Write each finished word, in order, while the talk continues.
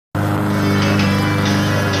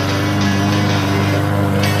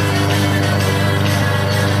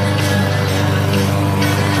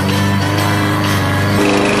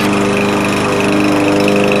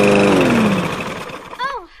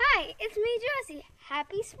Josie,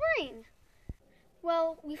 happy spring!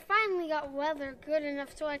 Well, we finally got weather good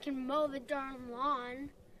enough so I can mow the darn lawn.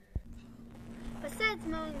 Besides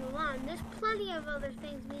mowing the lawn, there's plenty of other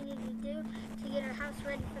things we need to do to get our house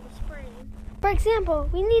ready for the spring. For example,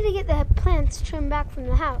 we need to get the plants trimmed back from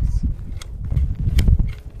the house.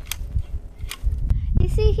 You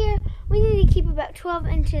see here, we need to keep about 12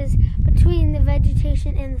 inches between the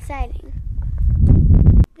vegetation and the siding.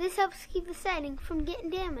 This helps keep the siding from getting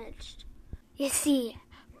damaged. You see,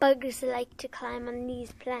 bugs like to climb on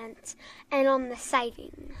these plants and on the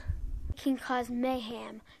siding. It can cause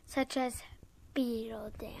mayhem, such as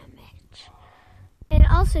beetle damage. And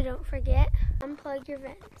also don't forget, unplug your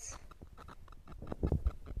vents.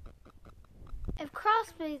 If crawl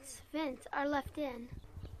space vents are left in,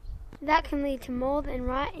 that can lead to mold and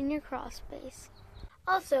rot in your crawl space.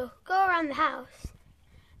 Also, go around the house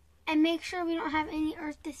and make sure we don't have any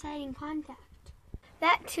earth to siding contact.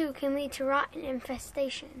 That too can lead to rot and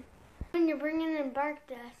infestation. When you're bringing in bark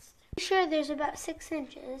dust, be sure there's about 6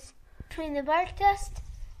 inches between the bark dust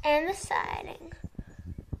and the siding.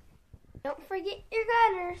 Don't forget your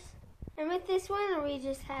gutters. And with this winter we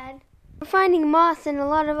just had, we're finding moss and a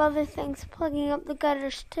lot of other things plugging up the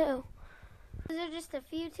gutters too. Those are just a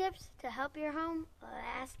few tips to help your home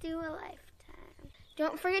last you a lifetime.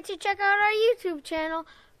 Don't forget to check out our YouTube channel,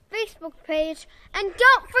 Facebook page, and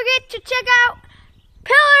don't forget to check out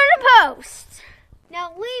Pillar to Post.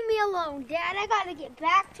 Now leave me alone, Dad. I gotta get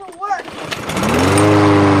back to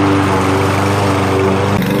work.